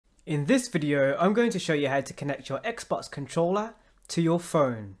In this video, I'm going to show you how to connect your Xbox controller to your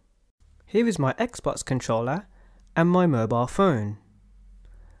phone. Here is my Xbox controller and my mobile phone.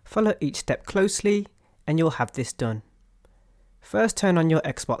 Follow each step closely and you'll have this done. First, turn on your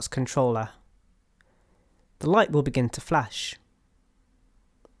Xbox controller. The light will begin to flash.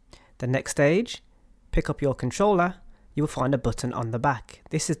 The next stage, pick up your controller. You will find a button on the back.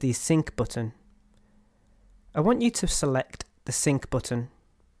 This is the sync button. I want you to select the sync button.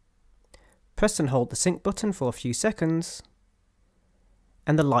 Press and hold the sync button for a few seconds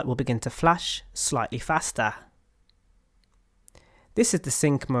and the light will begin to flash slightly faster. This is the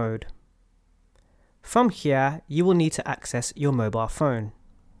sync mode. From here, you will need to access your mobile phone.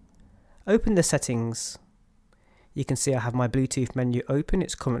 Open the settings. You can see I have my Bluetooth menu open.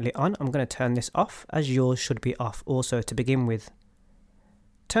 It's currently on. I'm going to turn this off as yours should be off also to begin with.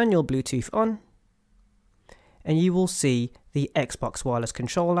 Turn your Bluetooth on and you will see the Xbox wireless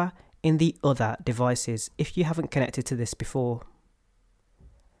controller in the other devices if you haven't connected to this before.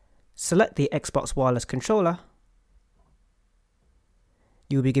 Select the Xbox wireless controller.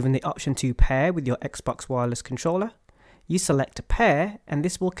 You will be given the option to pair with your Xbox wireless controller. You select pair and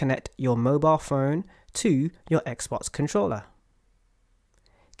this will connect your mobile phone to your Xbox controller.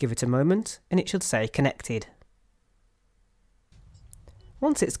 Give it a moment and it should say connected.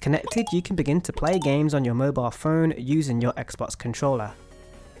 Once it's connected, you can begin to play games on your mobile phone using your Xbox controller.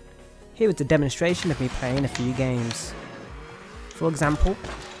 Here is a demonstration of me playing a few games. For example,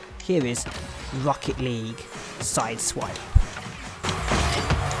 here is Rocket League Sideswipe.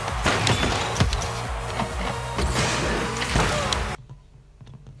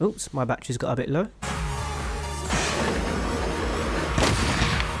 Oops, my battery's got a bit low.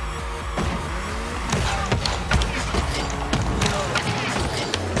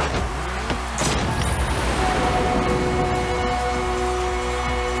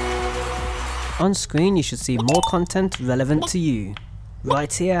 On screen you should see more content relevant to you,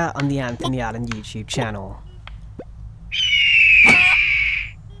 right here on the Anthony Allen YouTube channel.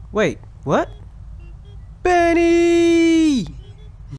 Wait, what? Benny!